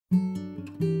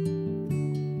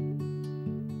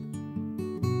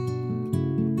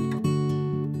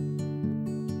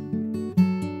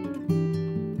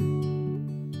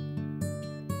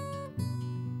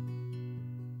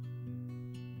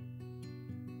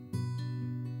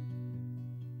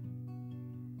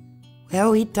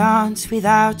Well, we dance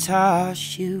without our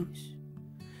shoes,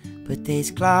 but there's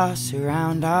glass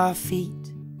around our feet.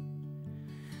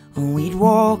 And we'd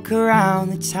walk around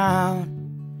the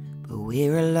town, but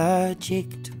we're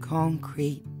allergic to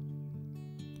concrete.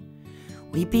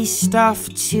 We'd be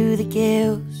stuffed to the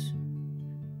gills,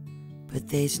 but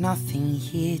there's nothing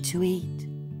here to eat.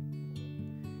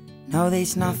 No,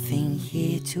 there's nothing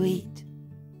here to eat.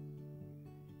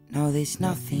 No, there's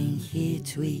nothing here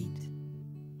to eat.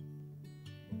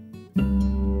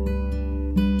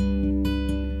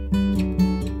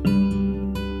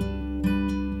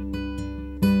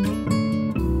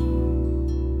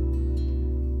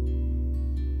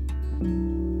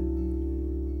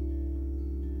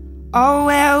 Oh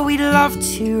well, we'd love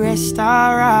to rest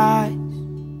our eyes,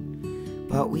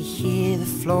 but we hear the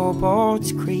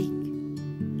floorboards creak.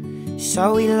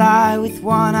 So we lie with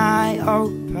one eye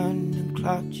open and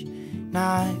clutch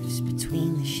knives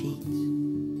between the sheets.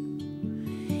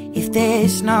 If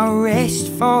there's no rest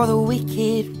for the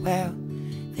wicked, well,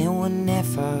 then we'll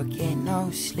never get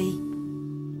no sleep.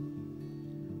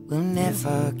 We'll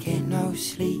never get no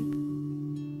sleep.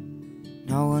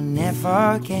 No, we'll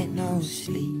never get no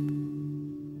sleep.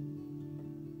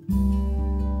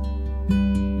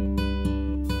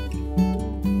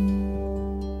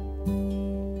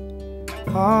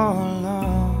 Oh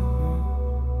Lord,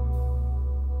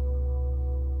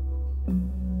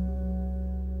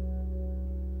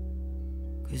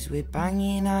 'cause we're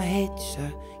banging our heads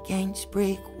against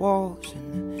brick walls,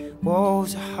 and the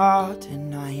walls are hard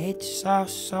and our heads are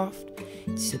soft.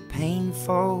 It's a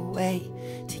painful way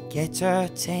to get her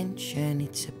attention.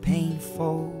 It's a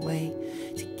painful way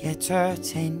to get her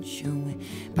attention.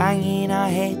 We're banging our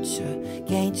heads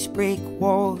against brick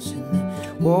walls, and the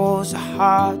walls are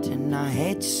hard and our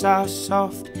heads are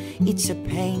soft. It's a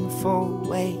painful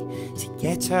way to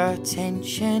get her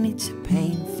attention. It's a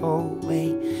painful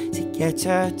way to get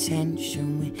her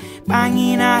attention. We're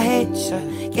banging our heads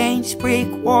against brick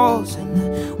walls, and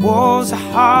the walls are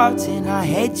hard and our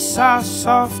heads are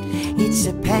soft. It's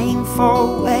a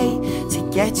painful way to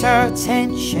get her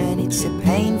attention. It's a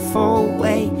painful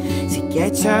way to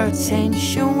get her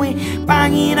attention. We're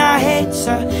banging our heads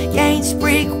against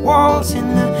brick walls,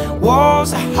 and the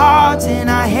walls are hard and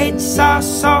our heads are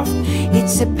soft.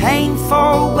 It's a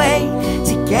painful way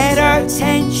to get her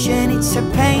attention. It's a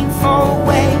painful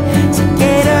way to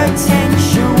get her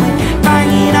attention. We're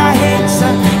banging our heads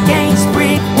against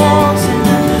brick walls, and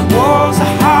the walls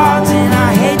are hard and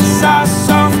our heads are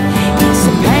soft. It's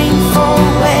a painful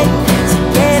way to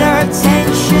get her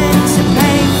attention. It's a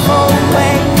painful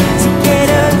way to get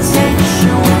her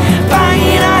attention. We're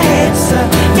banging our heads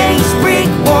against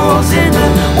brick walls, and the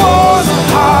walls are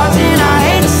hard and our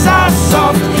heads are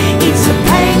soft. It's a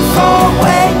painful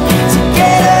way to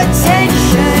get her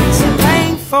attention. It's a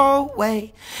painful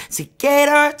way to get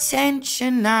her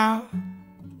attention now.